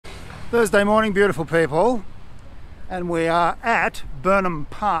Thursday morning, beautiful people, and we are at Burnham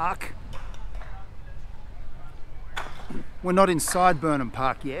Park. We're not inside Burnham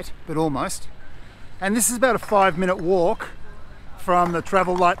Park yet, but almost. And this is about a 5-minute walk from the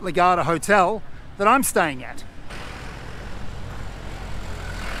Travel Light Legato Hotel that I'm staying at.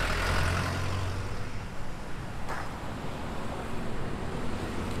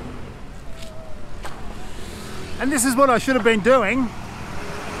 And this is what I should have been doing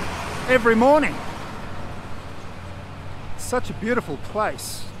every morning. Such a beautiful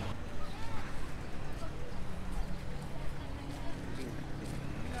place.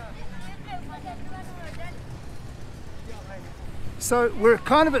 So we're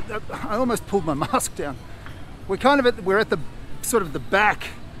kind of at, I almost pulled my mask down. We're at the sort of the back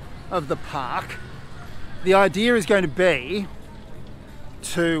of the park. The idea is going to be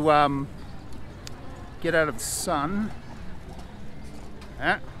to get out of the sun,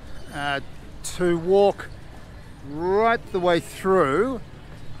 to walk right the way through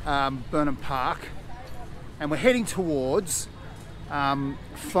Burnham Park, and we're heading towards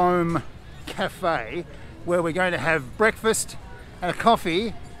Foam Cafe, where we're going to have breakfast and a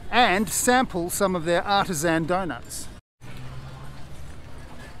coffee and sample some of their Artisan donuts.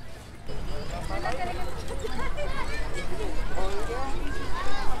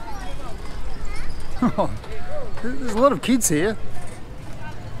 Oh, there's a lot of kids here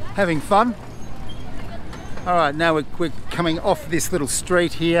having fun. All right, now we're coming off this little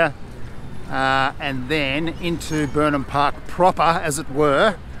street here and then into Burnham Park proper, as it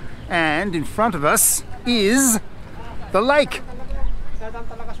were, and in front of us is the lake.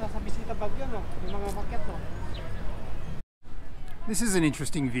 This is an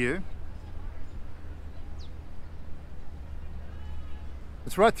interesting view.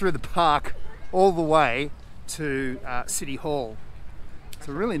 It's right through the park all the way to City Hall. It's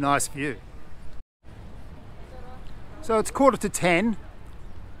a really nice view. So it's 10:15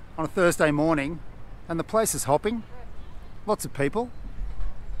 on a Thursday morning and the place is hopping. Lots of people.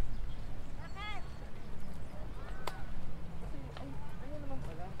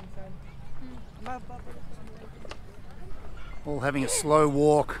 All having a slow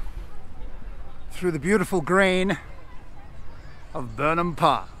walk through the beautiful green of Burnham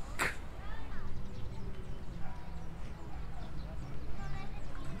Park.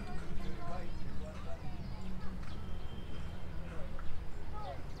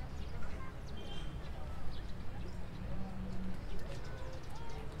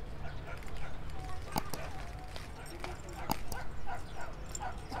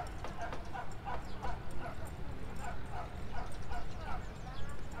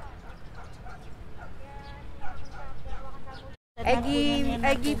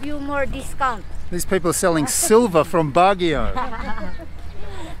 I give you more discount. These people are selling silver from Baguio.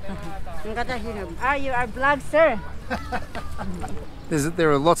 You are vlog, sir.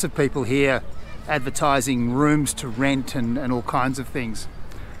 There are lots of people here advertising rooms to rent and all kinds of things.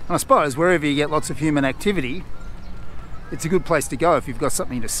 And I suppose wherever you get lots of human activity, it's a good place to go if you've got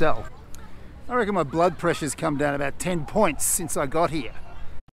something to sell. I reckon my blood pressure's come down about 10 points since I got here.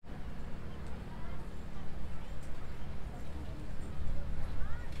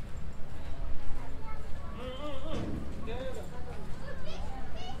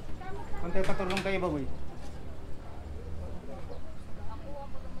 Patulong kayo ba, boy?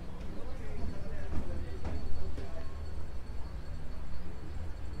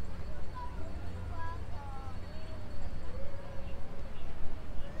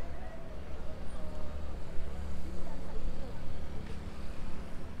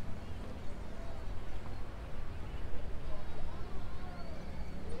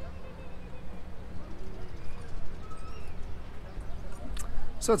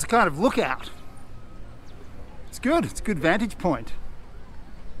 So it's a kind of lookout. It's good, it's a good vantage point.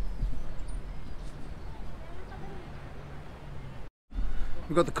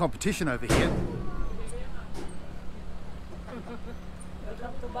 We've got the competition over here. Welcome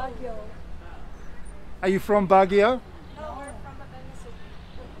to Baguio. Are you from Baguio? No, we're from Batangas.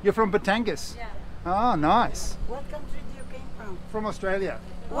 You're from Batangas? Yeah. Oh, nice. What country do you came from? From Australia.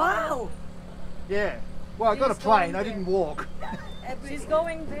 Wow! Yeah. Well, I got a plane, I didn't walk. She's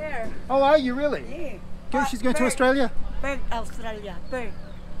going there. Oh, are you really? Yeah. She's going to Australia? Perth, Australia. Perth.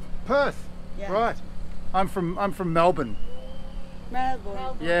 Perth? Yeah. Right. I'm from Melbourne.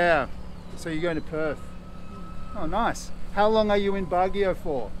 Melbourne. Yeah. So you're going to Perth. Oh, nice. How long are you in Baguio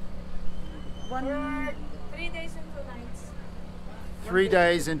for? 3 days and 2 nights. 3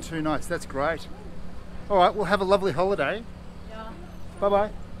 days and 2 nights. That's great. All right, we'll have a lovely holiday. Yeah. Bye-bye.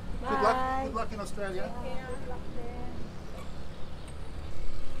 Bye. Good luck. Good luck in Australia.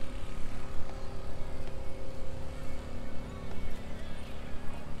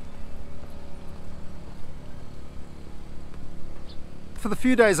 for the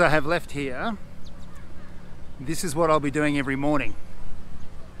few days I have left here, this is what I'll be doing every morning.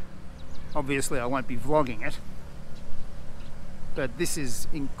 Obviously I won't be vlogging it, but this is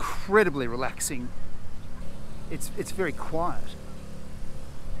incredibly relaxing. It's very quiet.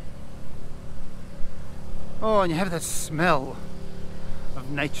 Oh, and you have that smell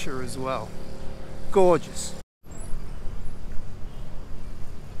of nature as well. Gorgeous.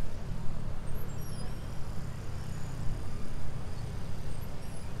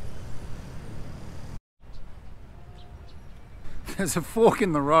 There's a fork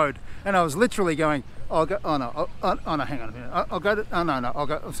in the road, and I was literally going, I'll go, oh no, oh no, hang on a minute, I'll go to, oh no, I'll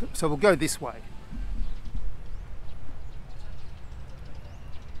go, so we'll go this way.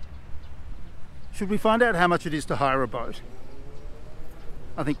 Should we find out how much it is to hire a boat?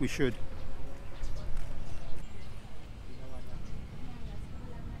 I think we should.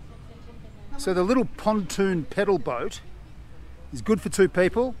 So the little pontoon pedal boat is good for 2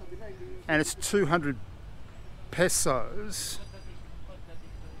 people, and it's 200 pesos.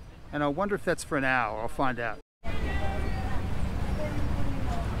 And I wonder if that's for an hour. I'll find out.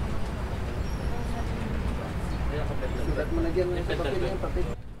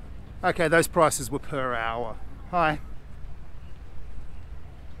 Okay, those prices were per hour. Hi.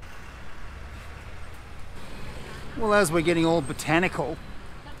 Well, as we're getting all botanical,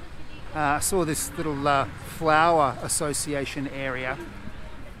 I saw this little flower association area,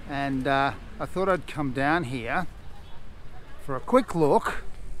 and I thought I'd come down here for a quick look.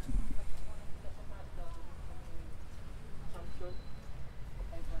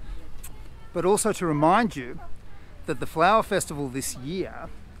 But also to remind you that the flower festival this year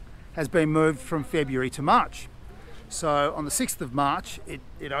has been moved from February to March. So on the 6th of March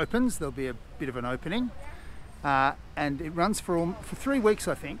it opens. There'll be a bit of an opening, and it runs for 3 weeks,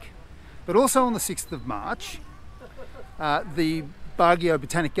 I think. But also on the 6th of March the Baguio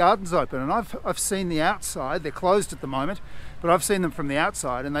Botanic Gardens open, and I've seen the outside. They're closed at the moment, but I've seen them from the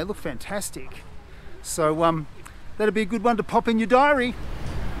outside and they look fantastic. So that'd be a good one to pop in your diary.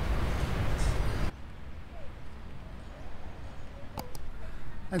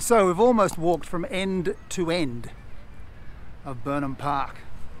 And so we've almost walked from end to end of Burnham Park.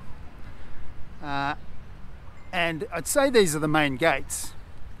 And I'd say these are the main gates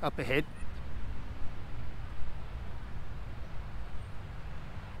up ahead.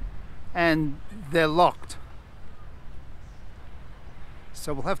 And they're locked.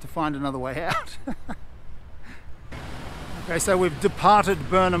 So we'll have to find another way out. Okay, so we've departed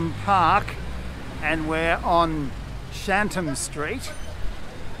Burnham Park and we're on Shantam Street.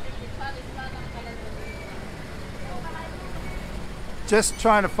 Just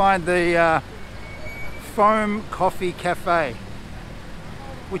trying to find the Foam Coffee Cafe,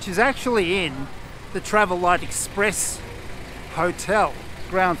 which is actually in the Travel Light Express Hotel,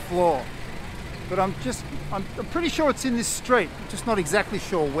 ground floor. But I'm pretty sure it's in this street, I'm just not exactly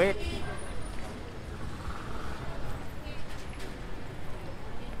sure where.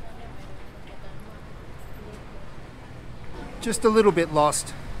 Just a little bit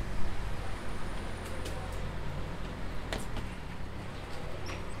lost.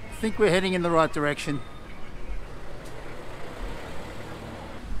 I think we're heading in the right direction.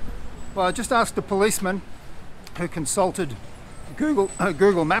 Well, I just asked a policeman who consulted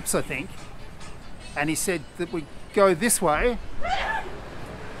Google Maps, I think, and he said that we go this way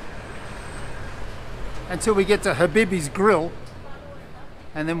until we get to Habibi's Grill,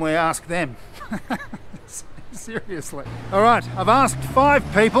 and then we ask them. Seriously. All right, I've asked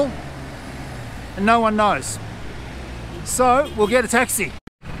 5 people and no one knows. So we'll get a taxi.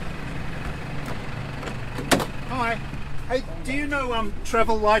 Hi. Hey, do you know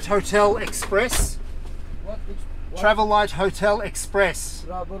Travel Light Hotel Express? What? Travel Light Hotel Express.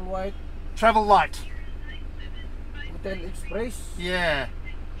 Travel Light Travel Light. Hotel Express? Yeah.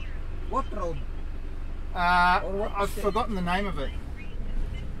 What road? I've forgotten the name of it.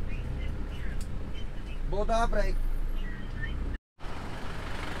 Boda break.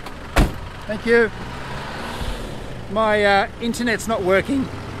 Thank you. My internet's not working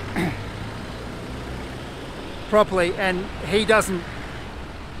properly and he doesn't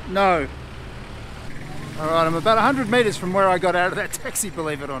know. Alright, I'm about 100 metres from where I got out of that taxi,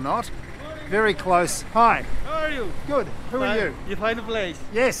 believe it or not. Very close. Hi. How are you? Good. Who are you? You find a place?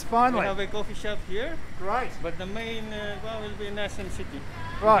 Yes, finally. We have a coffee shop here. Great. But the main one will be in Artisan City.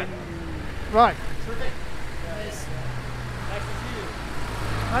 Right. Right. Nice to see you.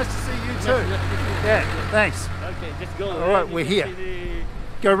 Nice to see you Nice too. to see you. Yeah, thanks. Okay, let's go. All right, we're here.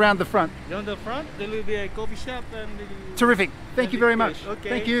 Go around the front. Down the front, there will be a coffee shop and Terrific. Thank you very much. Okay.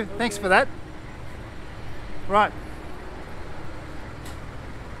 Thank you. Okay. Thanks for that. Right.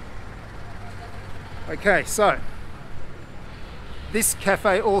 Okay, so this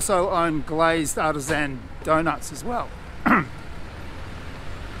cafe also owned glazed artisan donuts as well.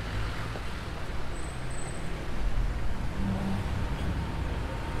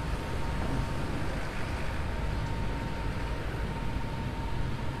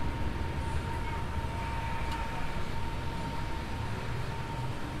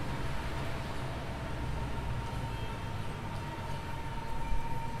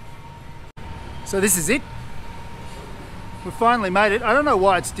 So this is it. We finally made it. I don't know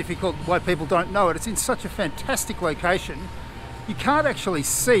why it's difficult, why people don't know it. It's in such a fantastic location. You can't actually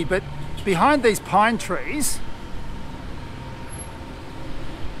see, but behind these pine trees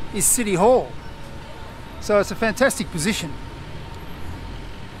is City Hall. So it's a fantastic position.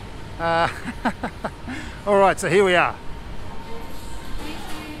 All right, so here we are.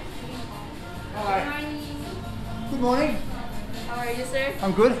 Hi. Good morning. How are you, sir?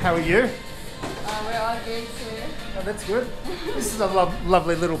 I'm good. How are you? We're all good, sir. Oh, that's good. This is a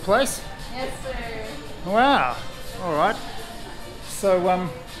lovely little place. Yes, sir. Wow. All right. So,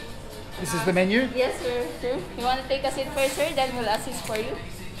 this is the menu? Yes, sir. You want to take a seat first, sir? Then we'll assist for you.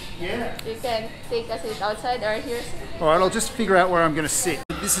 Yeah. You can take a seat outside or here, sir. All right, I'll just figure out where I'm going to sit.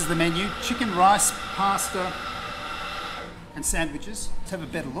 This is the menu. Chicken, rice, pasta, and sandwiches. Let's have a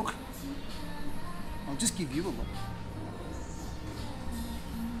better look. I'll just give you a look.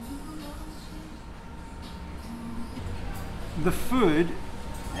 The food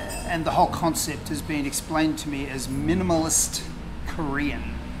and the whole concept has been explained to me as minimalist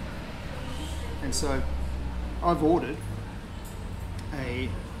Korean. And so I've ordered a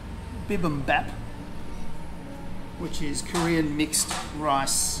bibimbap, which is Korean mixed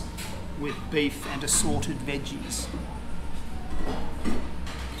rice with beef and assorted veggies.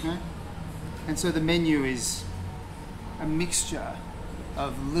 Okay? And so the menu is a mixture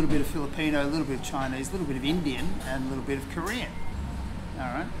of a little bit of Filipino, a little bit of Chinese, a little bit of Indian, and a little bit of Korean. All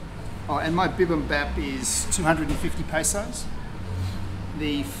right. Oh, and my bibimbap is 250 pesos.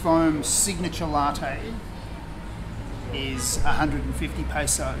 The foam signature latte is 150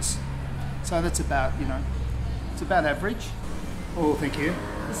 pesos. So that's about, you know, it's about average. Oh, thank you.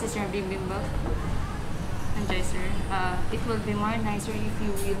 This is your bibimbap. Enjoy, sir. It will be more nicer if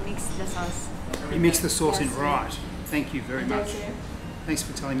you will mix the sauce. You mix the sauce Yes, in sir. right. Thank you very Enjoy, much. sir. Thanks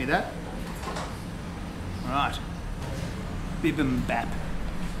for telling me that. All right. Bibimbap.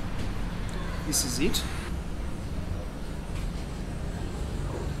 This is it.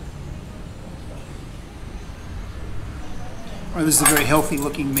 Oh, this is a very healthy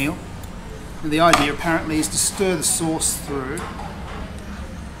looking meal. And the idea apparently is to stir the sauce through.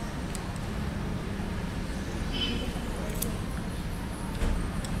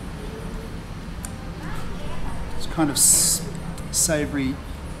 It's kind of savoury,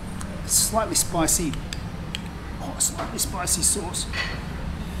 slightly spicy, slightly spicy sauce.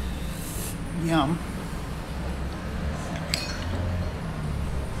 Yum.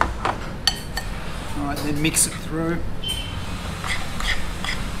 All right, then mix it through.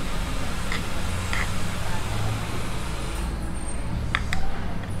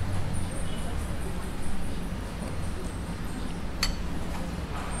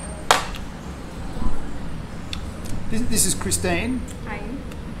 This is Christine, Hi.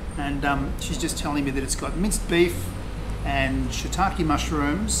 and she's just telling me that it's got minced beef and shiitake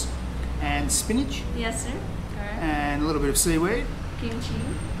mushrooms and spinach Yes, sir. Correct. and a little bit of seaweed. Kimchi.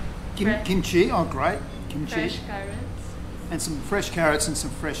 Fresh. Kimchi, oh great, kimchi. Fresh carrots. And some fresh carrots and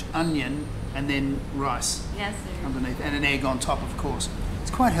some fresh onion, and then rice Yes, sir. underneath, and an egg on top, of course.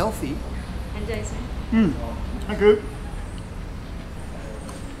 It's quite healthy. Enjoy, sir. Thank you.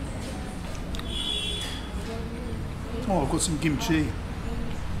 Oh, I've got some kimchi.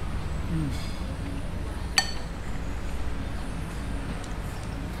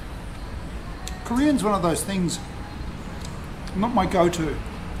 Korean's one of those things, not my go-to,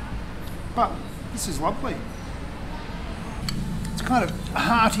 but this is lovely. It's kind of a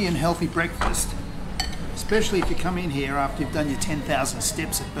hearty and healthy breakfast, especially if you come in here after you've done your 10,000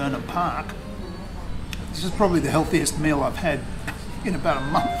 steps at Burnham Park. This is probably the healthiest meal I've had in about a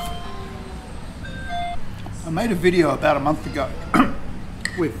month. I made a video about a month ago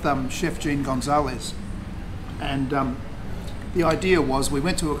with Chef Jean Gonzalez, and the idea was we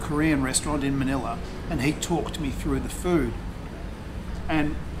went to a Korean restaurant in Manila and he talked me through the food.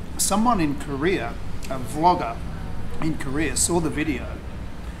 And someone in Korea, a vlogger in Korea, saw the video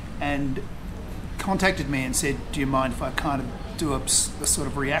and contacted me and said, do you mind if I kind of do a sort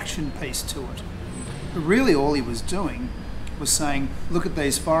of reaction piece to it? But really all he was doing was saying, look at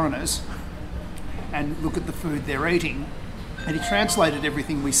these foreigners and look at the food they're eating, And he translated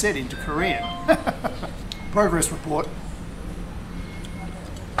everything we said into Korean. Progress report.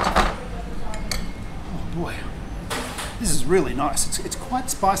 Oh boy, this is really nice. It's quite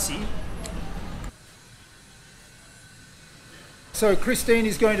spicy. So Christine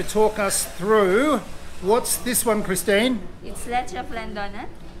is going to talk us through, what's this one, Christine? It's leche flan donut,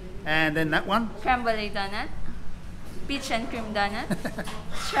 And then that one? creme brulee donut, peach and cream donut,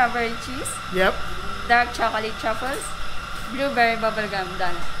 strawberry cheese, Yep. dark chocolate truffles, blueberry bubblegum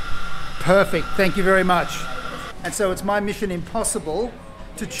donut. Perfect, thank you very much. And so it's my mission impossible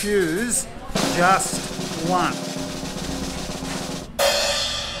to choose just one.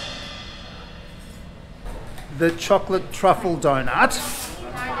 The chocolate truffle donut.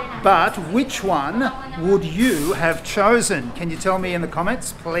 But which one would you have chosen? Can you tell me in the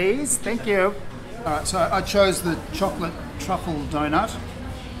comments, please? Thank you. All right, so I chose the chocolate truffle donut.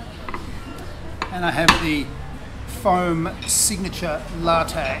 And I have the foam signature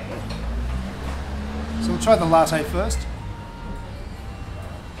latte. So we'll try the latte first.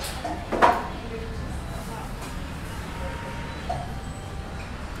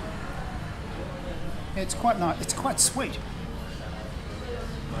 It's quite nice. It's quite sweet.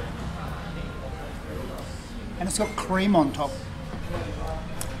 And it's got cream on top.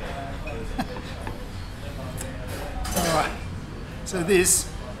 All right. So this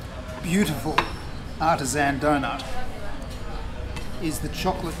beautiful artisan donut is the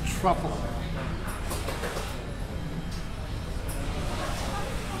chocolate truffle.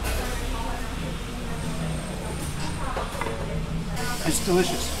 It's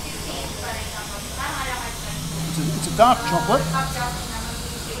delicious. It's a dark chocolate,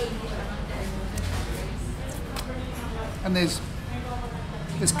 and there's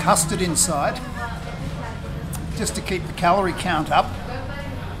custard inside, just to keep the calorie count up.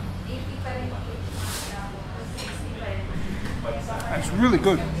 And it's really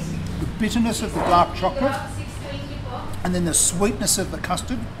good. The bitterness of the dark chocolate, and then the sweetness of the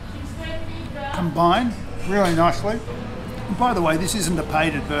custard combine really nicely. And by the way, this isn't a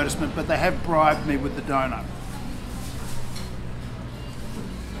paid advertisement, but they have bribed me with the donut.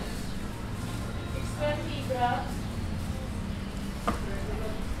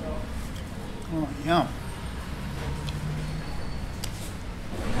 Oh, yum.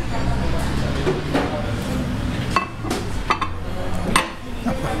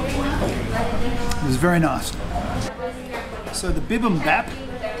 It was very nice. So the bibimbap,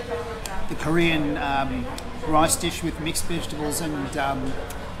 the Korean rice dish with mixed vegetables and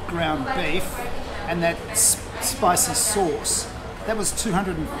ground beef, and that spicy sauce, that was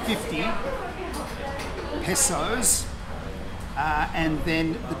 250 pesos. And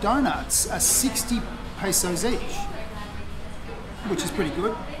then the donuts are 60 pesos each, which is pretty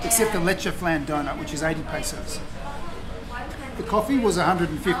good, except the leche flan donut, which is 80 pesos. The coffee was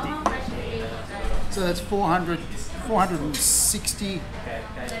 150, so that's 460.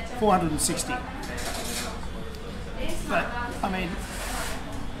 But I mean,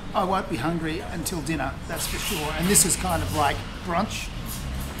 I won't be hungry until dinner, that's for sure. And this is kind of like brunch.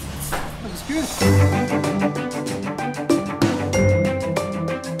 It was good.